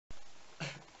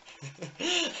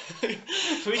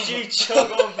Would you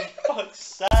chug on, for fuck's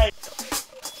sake?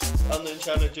 Unknown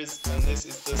challenges, and this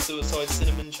is the Suicide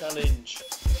Cinnamon Challenge.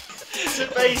 So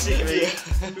basically,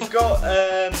 we've got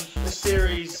a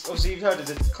series. Obviously, you've heard of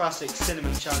the classic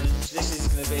cinnamon challenge. This is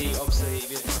going to be obviously a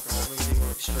bit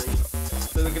more extreme.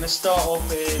 So we're going to start off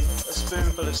with a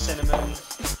spoonful of cinnamon,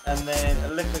 and then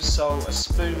a lick of salt, a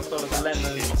spoonful of lemon,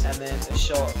 and then a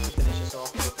shot to finish us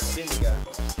off with vinegar.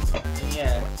 And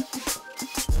yeah.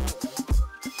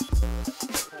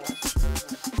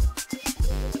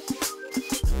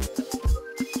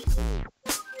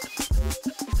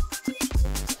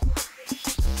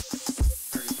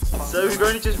 So we've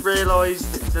only just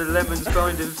realised that the lemon's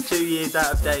kind of 2 years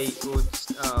out of date, or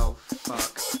oh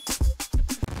fuck.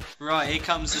 Right, here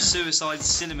comes the Suicide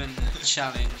Cinnamon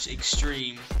Challenge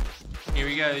Extreme. Here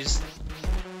he goes.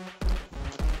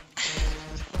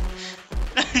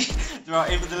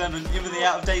 Right, in with the lemon, in with the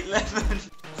out of date lemon.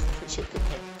 You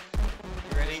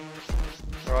ready?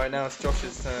 Right, now it's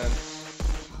Josh's turn.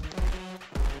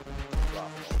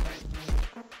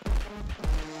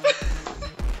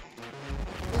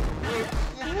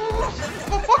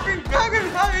 My fucking bag of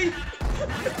honey!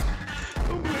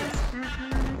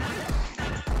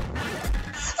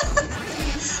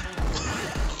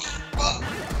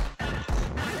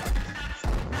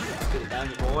 Put it down,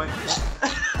 you boy.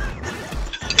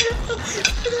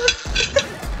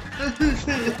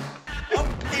 I'm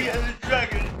Peter the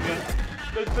Dragon.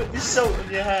 But put this salt on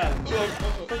your hand.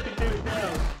 Fucking do it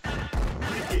now.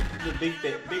 Lick it. The big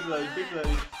bit. Big load, big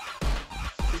load.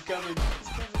 He's coming. He's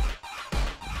coming.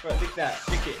 Right, lick that.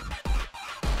 Lick it.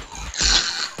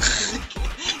 Lick it.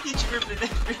 You're dribbling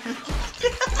everywhere.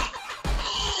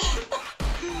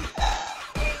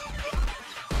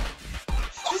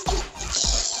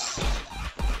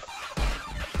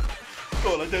 Go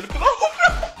on, I don't know.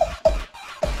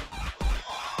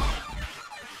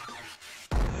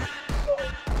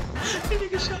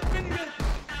 Vinegar shot, vinegar.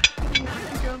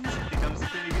 Here comes the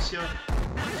vinegar shot.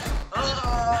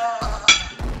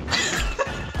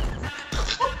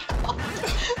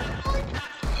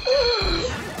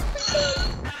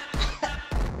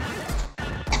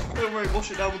 Don't worry, wash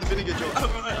it down with the vinegar, John.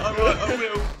 Alright, I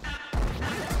will.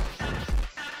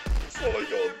 Oh my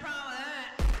god.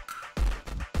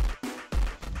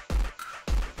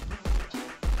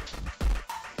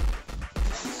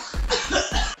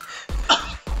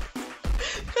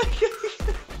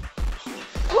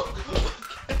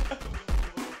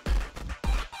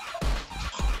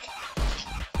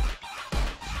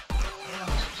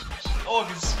 Oh, I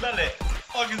can smell it.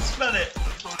 I can smell it.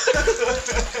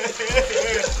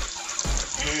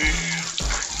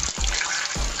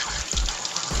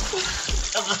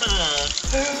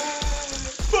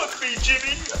 Fuck me,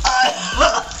 Jimmy.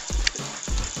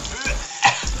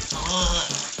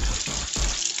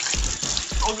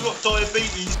 I've got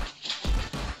diabetes.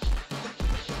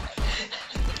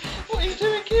 What are you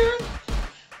doing, Kieran?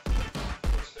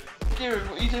 Kieran,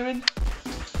 what are you doing?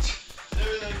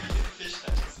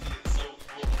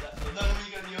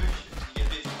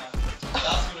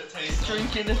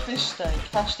 Drinking a fish tank.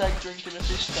 Hashtag drinking a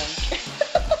fish tank.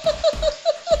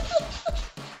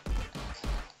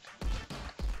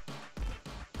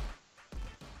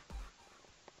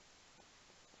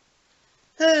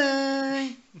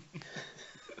 Hey!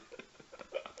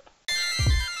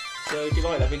 So if you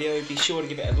like that video, be sure to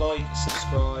give it a like,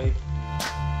 subscribe.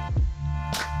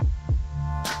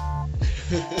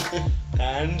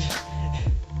 And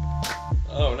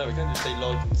Oh no, we can't just say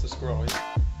like and subscribe.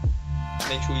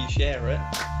 Make sure you share it.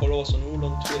 Follow us on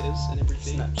Twitters and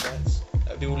everything. Snapchats.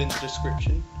 That'll be all in the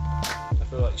description. I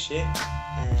feel like shit.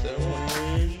 And So,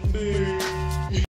 boom.